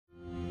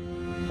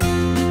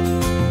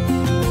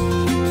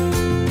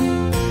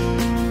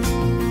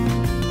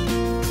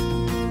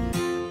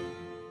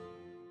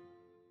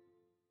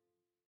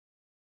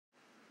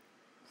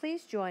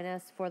Please join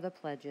us for the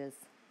pledges.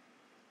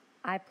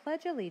 I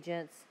pledge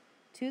allegiance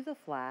to the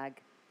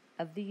flag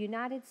of the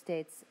United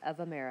States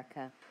of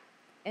America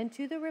and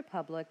to the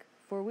republic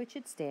for which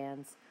it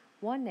stands,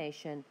 one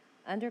nation,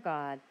 under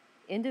God,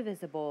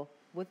 indivisible,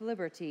 with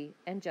liberty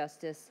and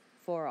justice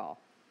for all.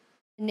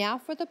 Now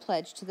for the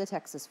pledge to the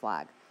Texas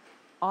flag.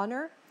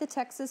 Honor the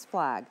Texas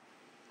flag.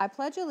 I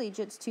pledge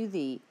allegiance to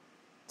thee,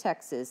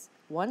 Texas,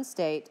 one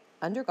state,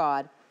 under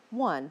God,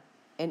 one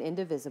and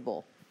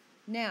indivisible.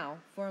 Now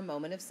for a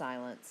moment of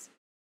silence.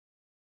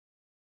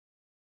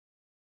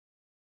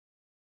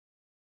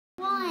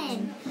 Good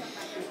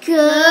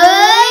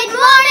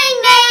morning,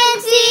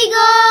 Nance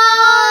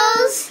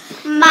Eagles!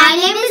 My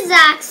name is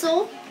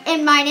Axel.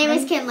 And my name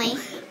is Kinley.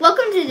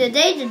 Welcome to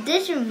today's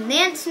edition of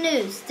Nance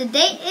News. The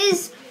date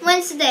is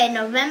Wednesday,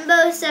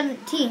 November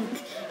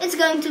 17th. It's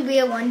going to be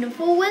a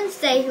wonderful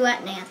Wednesday here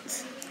at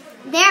Nance.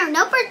 There are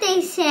no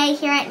birthdays today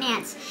here at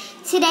Nance.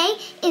 Today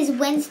is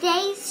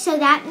Wednesday, so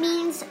that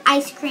means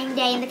ice cream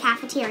day in the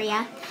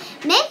cafeteria.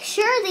 Make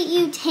sure that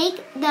you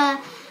take the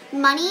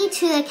money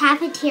to the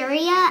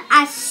cafeteria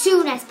as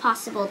soon as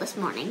possible this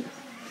morning.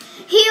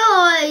 Here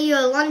are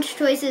your lunch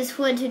choices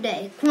for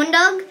today. Corn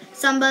dog,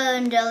 samba,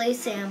 and jelly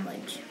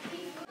sandwich.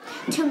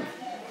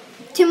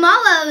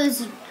 Tomorrow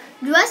is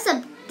dress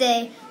up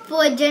day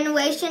for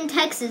Generation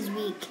Texas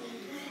Week.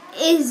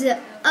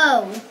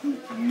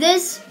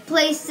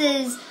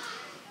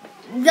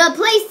 The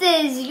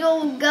places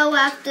you'll go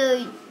after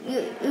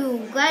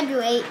you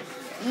graduate.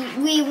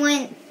 We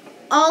want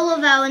all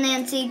of our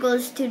Nance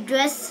Eagles to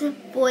dress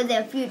for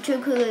their future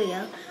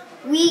career.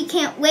 We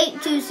can't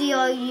wait to see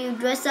all you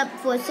dress up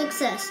for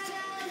success.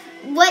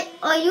 What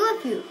are your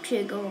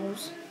future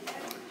goals?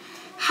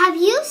 Have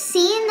you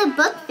seen the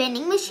book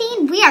vending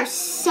machine? We are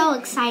so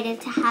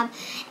excited to have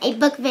a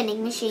book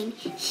vending machine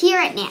here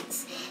at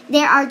Nance.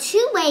 There are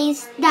two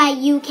ways that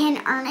you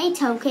can earn a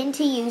token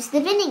to use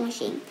the vending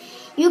machine.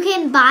 You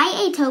can buy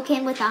a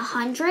token with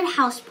 100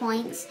 house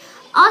points.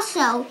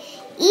 Also,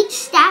 each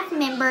staff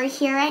member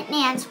here at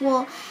Nance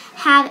will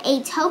have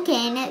a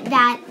token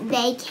that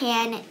they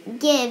can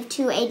give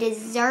to a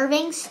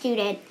deserving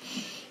student.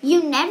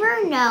 You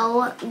never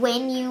know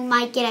when you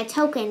might get a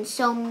token,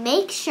 so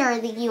make sure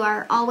that you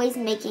are always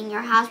making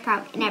your house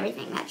proud in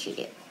everything that you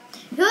do.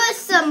 Here are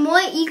some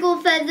more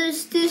eagle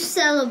feathers to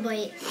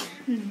celebrate.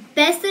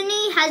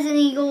 Bethany has an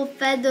eagle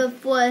feather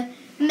for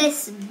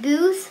Miss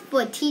Booth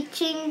for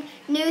teaching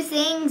new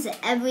things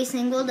every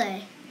single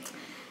day.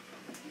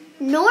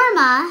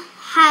 Norma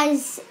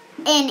has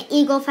an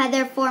eagle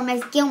feather for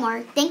Miss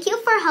Gilmore. Thank you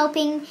for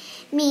helping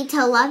me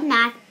to love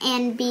math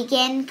and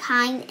begin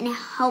kind and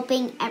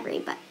helping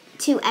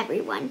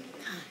everyone.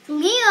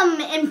 Liam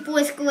in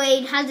 4th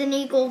grade has an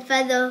eagle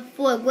feather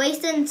for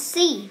Grayson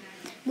C.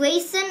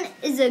 Grayson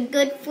is a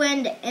good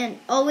friend and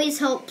always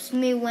helps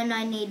me when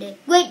I need it.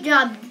 Great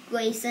job,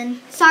 Grayson.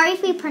 Sorry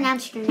if we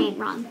pronounced your name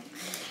wrong.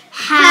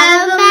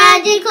 Have a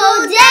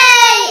magical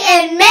day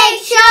and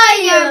make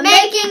sure you're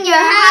making your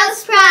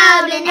house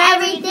proud in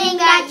everything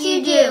that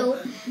you do.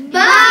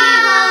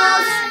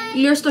 Bye!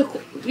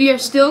 You're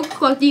still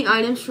collecting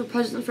items for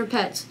Presents for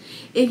Pets.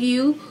 If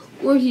you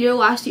were here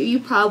last year, you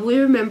probably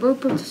remember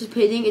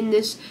participating in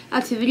this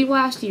activity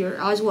last year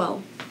as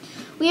well.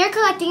 We are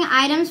collecting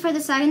items for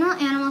the Saginaw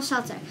Animal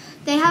Shelter.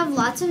 They have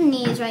lots of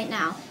needs right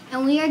now,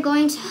 and we are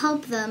going to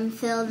help them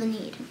fill the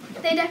need.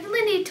 They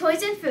definitely need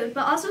toys and food,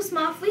 but also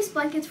small fleece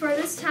blankets for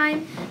this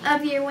time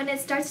of year when it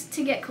starts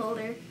to get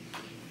colder.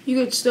 You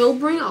could still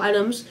bring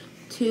items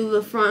to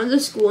the front of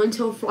the school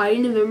until Friday,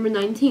 November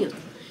 19th.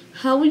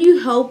 How will you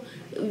help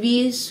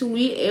these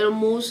sweet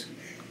animals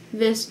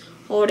this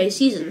holiday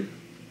season?